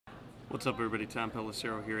What's up, everybody? Tom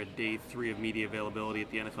Pelissero here at day 3 of media availability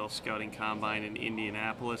at the NFL Scouting Combine in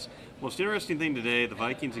Indianapolis. Most interesting thing today, the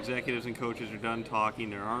Vikings executives and coaches are done talking.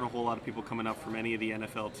 There aren't a whole lot of people coming up from any of the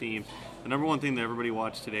NFL teams. The number one thing that everybody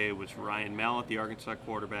watched today was Ryan Mallett, the Arkansas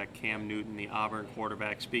quarterback, Cam Newton, the Auburn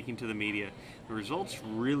quarterback, speaking to the media. The results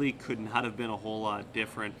really could not have been a whole lot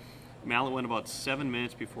different. Mallett went about 7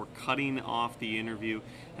 minutes before cutting off the interview,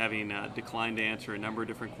 having declined to answer a number of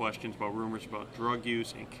different questions about rumors about drug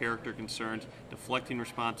use and character concerns, deflecting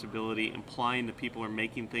responsibility, implying that people are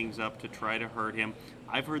making things up to try to hurt him.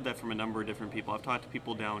 I've heard that from a number of different people. I've talked to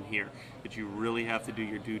people down here that you really have to do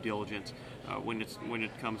your due diligence when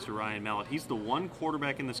it comes to Ryan Mallett. He's the one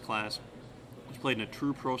quarterback in this class who's played in a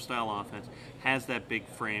true pro-style offense, has that big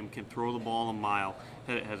frame, can throw the ball a mile,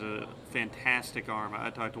 has a fantastic arm. I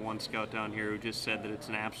talked to one scout down here who just said that it's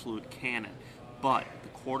an absolute cannon. But the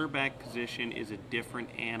quarterback position is a different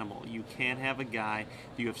animal. You can't have a guy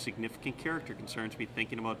that you have significant character concerns be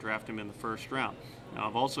thinking about drafting him in the first round. Now,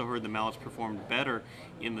 I've also heard that Mallett's performed better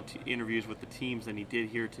in the interviews with the teams than he did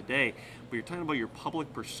here today. But you're talking about your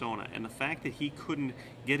public persona, and the fact that he couldn't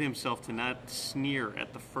get himself to not sneer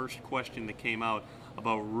at the first question that came out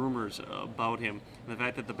about rumors about him, and the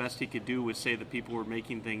fact that the best he could do was say that people were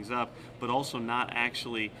making things up, but also not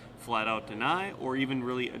actually flat out deny or even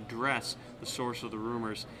really address the source of the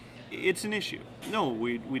rumors. It's an issue. No,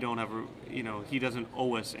 we don't have he doesn't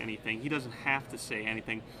owe us anything. He doesn't have to say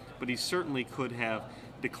anything, but he certainly could have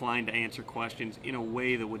declined to answer questions in a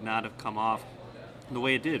way that would not have come off the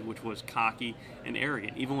way it did, which was cocky and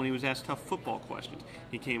arrogant. Even when he was asked tough football questions,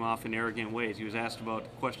 he came off in arrogant ways. He was asked about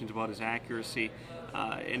questions about his accuracy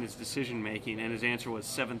and his decision making, and his answer was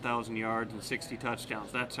 7,000 yards and 60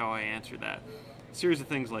 touchdowns. That's how I answered that. A series of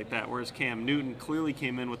things like that. Whereas Cam Newton clearly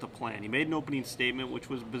came in with a plan. He made an opening statement, which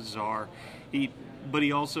was bizarre. But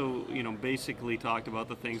he also, basically talked about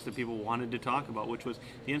the things that people wanted to talk about, which was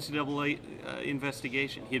the NCAA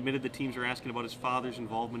investigation. He admitted the teams are asking about his father's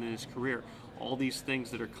involvement in his career. All these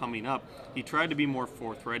things that are coming up. He tried to be more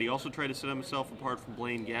forthright. He also tried to set himself apart from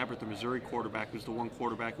Blaine Gabbert, the Missouri quarterback, who's the one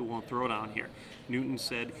quarterback who won't throw down here. Newton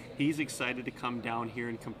said he's excited to come down here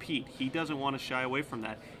and compete. He doesn't want to shy away from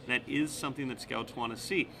that. And that is something that scouts want to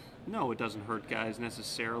see. No, it doesn't hurt guys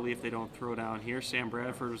necessarily if they don't throw down here. Sam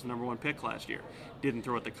Bradford was the #1 pick last year. Didn't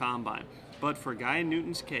throw at the combine. But for a guy in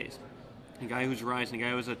Newton's case, a guy who's rising, a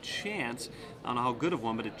guy who has a chance, I don't know how good of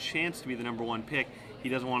one, but a chance to be the #1 pick, he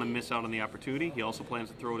doesn't want to miss out on the opportunity. He also plans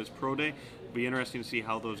to throw at his pro day. It'll be interesting to see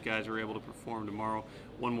how those guys are able to perform tomorrow.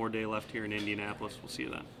 One more day left here in Indianapolis. We'll see you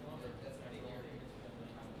then.